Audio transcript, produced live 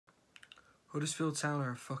Huddersfield Town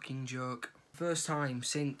are a fucking joke. First time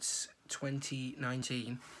since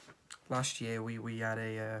 2019. Last year we had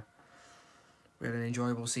an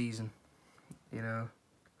enjoyable season. You know,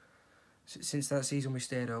 since that season we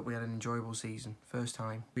stayed up, we had an enjoyable season. First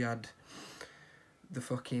time. We had the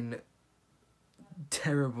fucking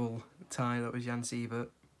terrible time that was Jan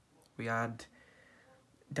Siebert. We had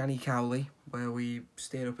Danny Cowley, where we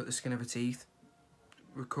stayed up at the skin of our teeth,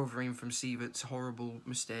 recovering from Siebert's horrible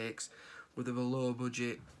mistakes with a below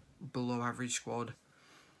budget, below average squad.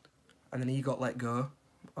 And then he got let go,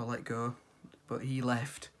 but he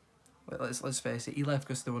left. Let's face it, he left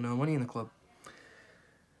because there were no money in the club.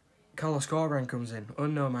 Carlos Corberan comes in,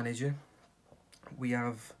 unknown manager. We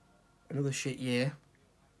have another shit year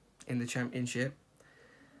in the Championship,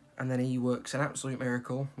 and then he works an absolute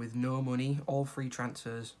miracle with no money, all free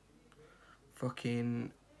transfers.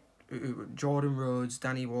 Fucking Jordan Rhodes,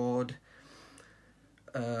 Danny Ward,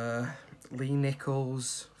 Lee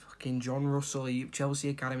Nichols, fucking John Russell, Chelsea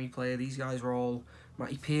Academy player. These guys were all,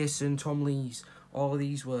 Matty Pearson, Tom Lees, all of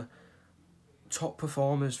these were top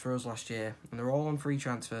performers for us last year, and they're all on free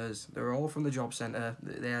transfers. They're all from the job centre.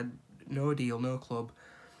 They had no deal, no club,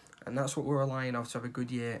 and that's what we're relying on to have a good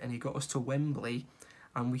year. And he got us to Wembley,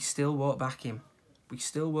 and we still won't back him. We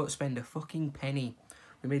still won't spend a fucking penny.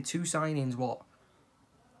 We made 2 signings, what,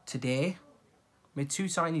 today? Made 2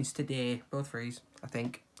 signings today, both frees, I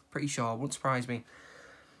think. Pretty sure, wouldn't surprise me.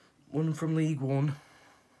 One from League One,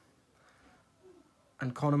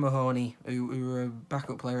 and Connor Mahoney, who were a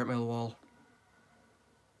backup player at Millwall.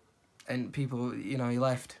 And people, you know, he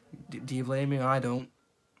left. Do you blame him? I don't.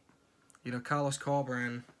 You know, Carlos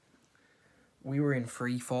Corberan, we were in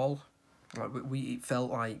free fall. Like, we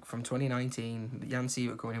felt like from 2019, Jan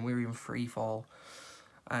Siebert coming in, we were in free fall.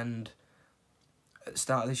 And at the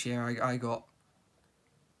start of this year, I got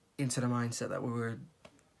into the mindset that we were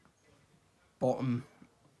bottom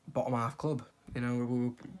half club. You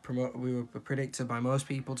know, we were predicted by most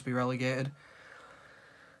people to be relegated,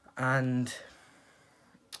 and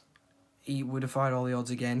he would have defied all the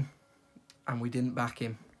odds again, and we didn't back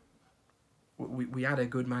him. We had a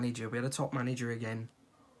good manager. We had a top manager again,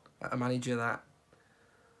 a manager that,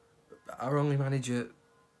 our only manager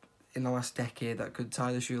in the last decade that could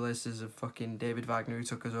tie the shoelaces of fucking David Wagner, who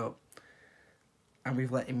took us up, and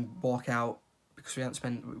we've let him walk out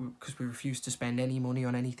because we refused to spend any money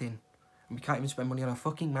on anything, and we can't even spend money on a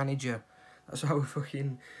fucking manager. That's why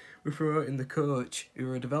we're promoting the coach, who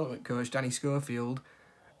were a development coach, Danny Schofield,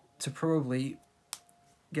 to probably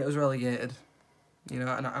get us relegated. You know,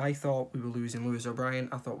 and I thought we were losing Lewis O'Brien.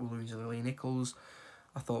 I thought we were losing Lee Nichols.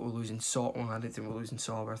 I thought we were losing Well, I didn't think we were losing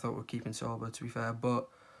Sorba. I thought we were keeping Sorba, to be fair. But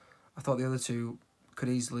I thought the other two could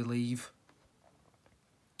easily leave.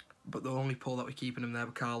 But the only pull that we're keeping him there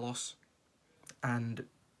were Carlos. And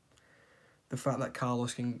the fact that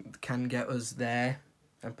Carlos can get us there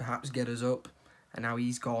and perhaps get us up, and now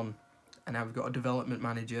he's gone, and now we've got a development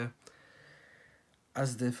manager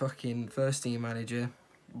as the fucking first team manager.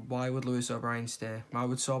 Why would Lewis O'Brien stay? Why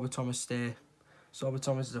would Sorba Thomas stay? Sorba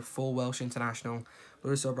Thomas is a full Welsh international.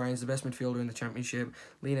 Lewis O'Brien is the best midfielder in the Championship.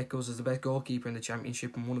 Lee Nichols is the best goalkeeper in the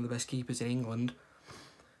Championship and one of the best keepers in England.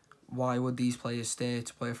 Why would these players stay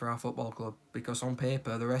to play for our football club? Because on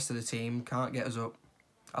paper, the rest of the team can't get us up.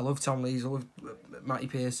 I love Tom Lees, I love Matty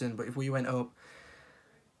Pearson, but if we went up,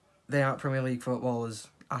 they aren't Premier League footballers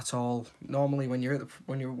at all. Normally, when you're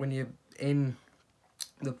in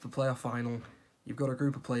the playoff final, you've got a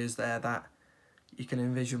group of players there that you can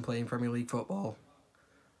envision playing Premier League football.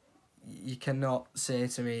 You cannot say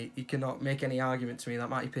to me, you cannot make any argument to me that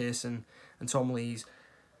Matty Pearson and Tom Lees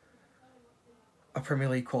are Premier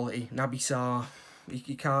League quality. Naby Sarr,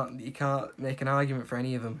 you can't make an argument for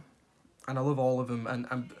any of them. And I love all of them, and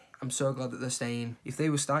I'm so glad that they're staying. If they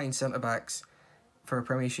were starting centre-backs for a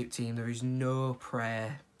Premiership team, there is no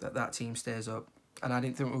prayer that team stays up. And I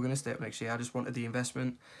didn't think we were going to stay up next year. I just wanted the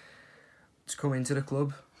investment to come into the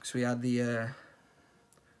club, because we had the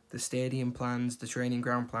stadium plans, the training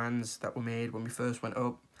ground plans that were made when we first went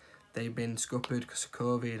up. They've been scuppered because of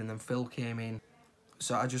COVID, and then Phil came in.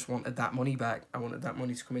 So I just wanted that money back. I wanted that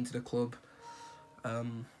money to come into the club.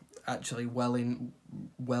 Actually, well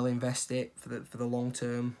invest it for the long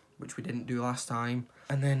term, which we didn't do last time,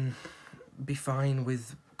 and then be fine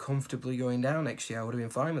with comfortably going down next year. I would have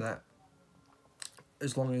been fine with that,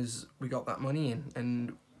 as long as we got that money in,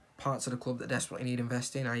 and parts of the club that desperately need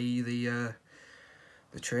investing, i.e. the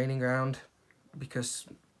training ground, because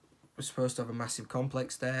we're supposed to have a massive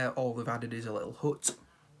complex there. All they've added is a little hut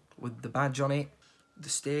with the badge on it. The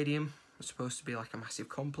stadium was supposed to be like a massive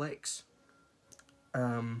complex.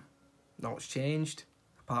 Not much changed,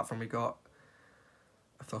 apart from we got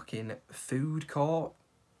a fucking food court,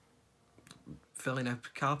 filling a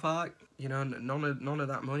car park. You know, none of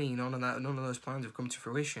that money, none of those plans have come to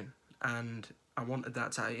fruition. And I wanted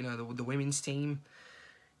that to, you know, the women's team.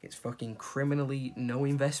 It's fucking criminally no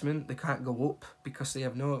investment. They can't go up because they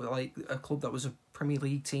have no, like, a club that was a Premier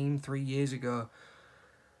League team 3 years ago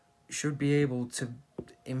should be able to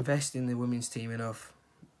invest in the women's team enough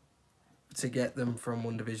to get them from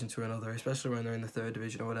one division to another, especially when they're in the third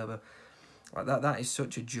division or whatever. Like that is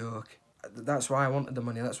such a joke. That's why I wanted the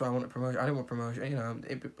money. That's why I wanted promotion. I didn't want promotion. You know,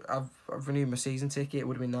 I've renewed my season ticket. It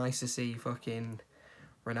would have been nice to see fucking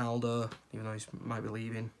Ronaldo, even though he might be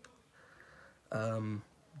leaving.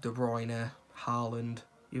 De Bruyne, Haaland,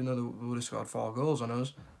 even though they would have scored 4 goals on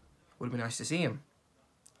us, would have been nice to see him.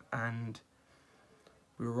 And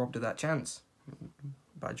we were robbed of that chance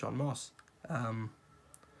by John Moss.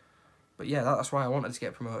 But yeah, that's why I wanted to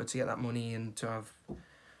get promoted, to get that money and to have a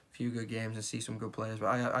few good games and see some good players. But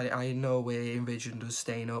I in no way envisioned us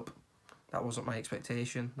staying up. That wasn't my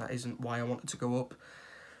expectation. That isn't why I wanted to go up,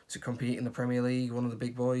 to compete in the Premier League, one of the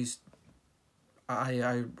big boys.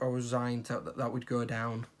 I was resigned that would go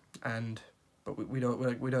down, but we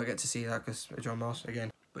don't get to see that because of John Moss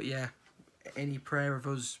again. But yeah, any prayer of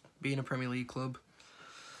us being a Premier League club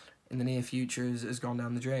in the near future has gone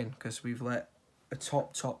down the drain, because we've let a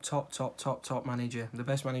top manager, the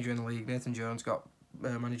best manager in the league, Nathan Jones, got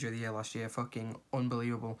manager of the year last year. Fucking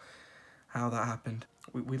unbelievable how that happened.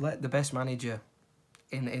 We let the best manager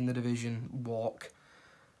in the division walk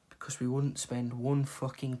because we wouldn't spend one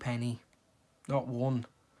fucking penny. Not one.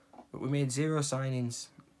 But we made 0 signings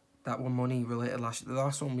that were money related last year. The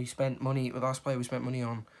last one we spent money, the last player we spent money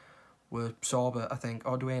on were Sorba, I think,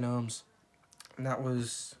 or Dwayne Holmes. And that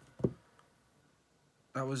was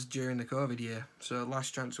during the COVID year. So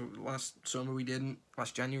last summer we didn't,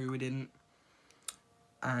 last January we didn't.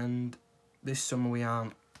 And this summer we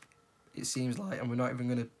aren't, it seems like, and we're not even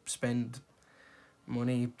going to spend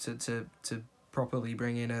money to properly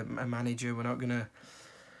bring in a manager. We're not going to.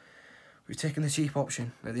 We've taken the cheap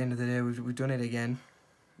option. At the end of the day, we've done it again,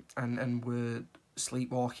 and we're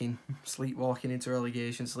sleepwalking into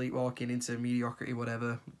relegation, sleepwalking into mediocrity,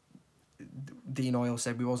 whatever. Dean Oil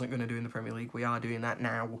said we wasn't going to do in the Premier League. We are doing that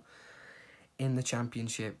now in the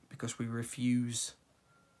Championship because we refuse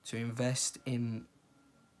to invest in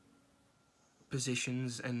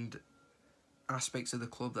positions and aspects of the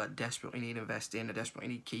club that desperately need investing and desperately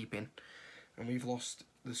need keeping. And we've lost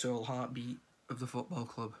the sole heartbeat of the football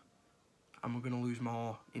club. And we're going to lose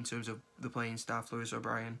more in terms of the playing staff, Lewis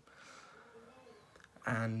O'Brien.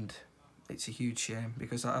 And it's a huge shame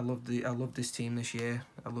because I loved this team this year.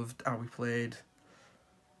 I loved how we played.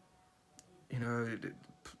 You know, it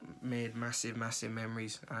made massive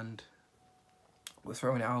memories, and we're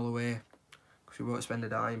throwing it all away because we won't spend a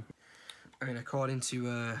dime. I mean, according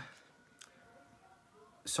to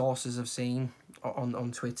sources I've seen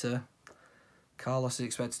on Twitter, Carlos is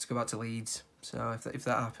expected to go back to Leeds. So if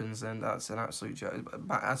that happens, then that's an absolute joke.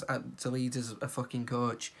 But to Leeds as a fucking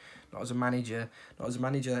coach, not as a manager,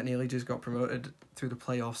 that nearly just got promoted through the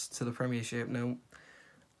playoffs to the Premiership. No,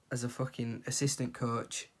 as a fucking assistant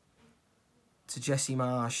coach to Jesse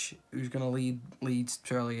Marsh, who's going to lead Leeds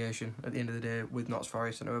to relegation at the end of the day with Notts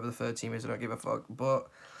Forest and whoever the third team is. I don't give a fuck. But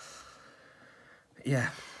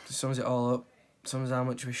yeah, it sums it all up. Sums how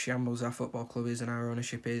much of a shambles our football club is and our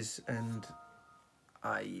ownership is, and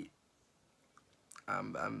I'm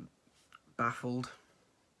baffled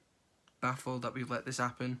that we've let this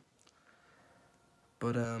happen.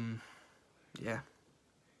 But yeah,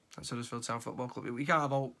 that's Huddersfield Town Football Club. We can't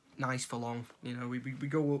have all nice for long. You know, we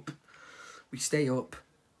go up, we stay up,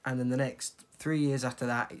 and then the next 3 years after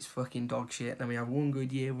that, it's fucking dog shit. Then we have one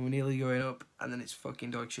good year when we're nearly going up, and then it's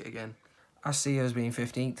fucking dog shit again. I see us being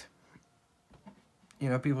 15th. You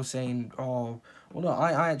know, people saying, oh, well, no,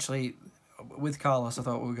 I actually, with Carlos, I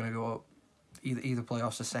thought we were going to go up. Either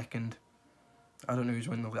playoffs or second. I don't know who's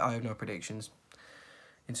winning. I have no predictions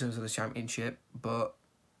in terms of the Championship, but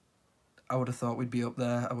I would have thought we'd be up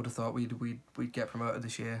there. I would have thought we'd get promoted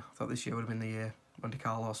this year. I thought this year would have been the year under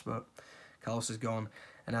Carlos, but Carlos is gone,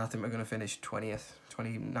 and I think we're going to finish 20th,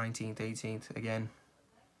 19th, 18th again.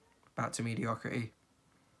 Back to mediocrity.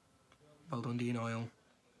 Well done, Dean Oil.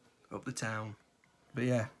 Up the town. But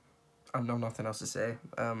yeah, I've nothing else to say.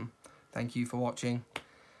 Thank you for watching.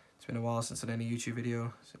 It's been a while since I've done a YouTube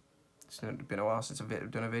video. It's been a while since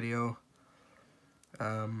I've done a video.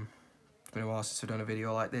 It's been a while since I've done a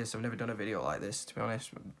video like this. I've never done a video like this, to be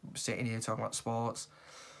honest. I'm sitting here talking about sports.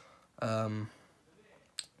 But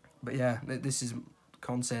yeah, this is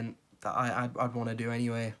content that I'd want to do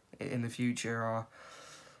anyway in the future, or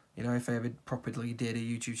You know, if I ever properly did a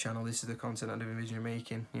YouTube channel, this is the content I'd envision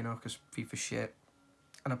making, you know, because FIFA's shit.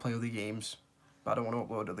 And I play other games, but I don't want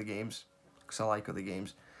to upload other games, because I like other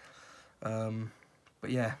games. But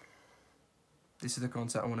yeah, this is the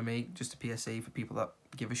content I want to make, just a PSA for people that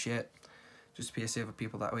give a shit. Just a PSA for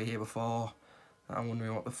people that were here before, that I'm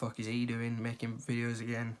wondering what the fuck is he doing, making videos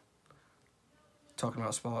again, talking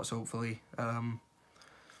about sports hopefully.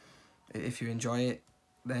 If you enjoy it,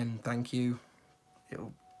 then thank you.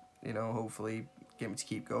 It'll, you know, hopefully get me to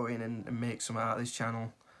keep going and make some out of this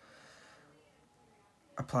channel.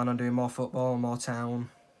 I plan on doing more football, more town,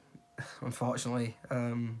 unfortunately.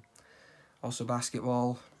 Also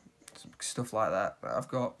basketball, stuff like that. I've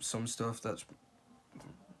got some stuff that's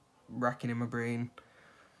racking in my brain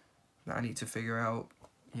that I need to figure out,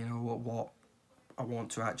 you know, what I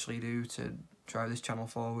want to actually do to drive this channel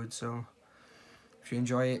forward. So if you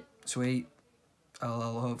enjoy it, sweet.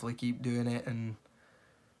 I'll hopefully keep doing it and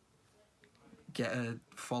get a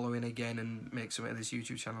following again and make something of this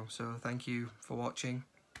YouTube channel. So thank you for watching.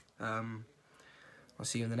 I'll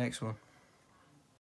see you in the next one.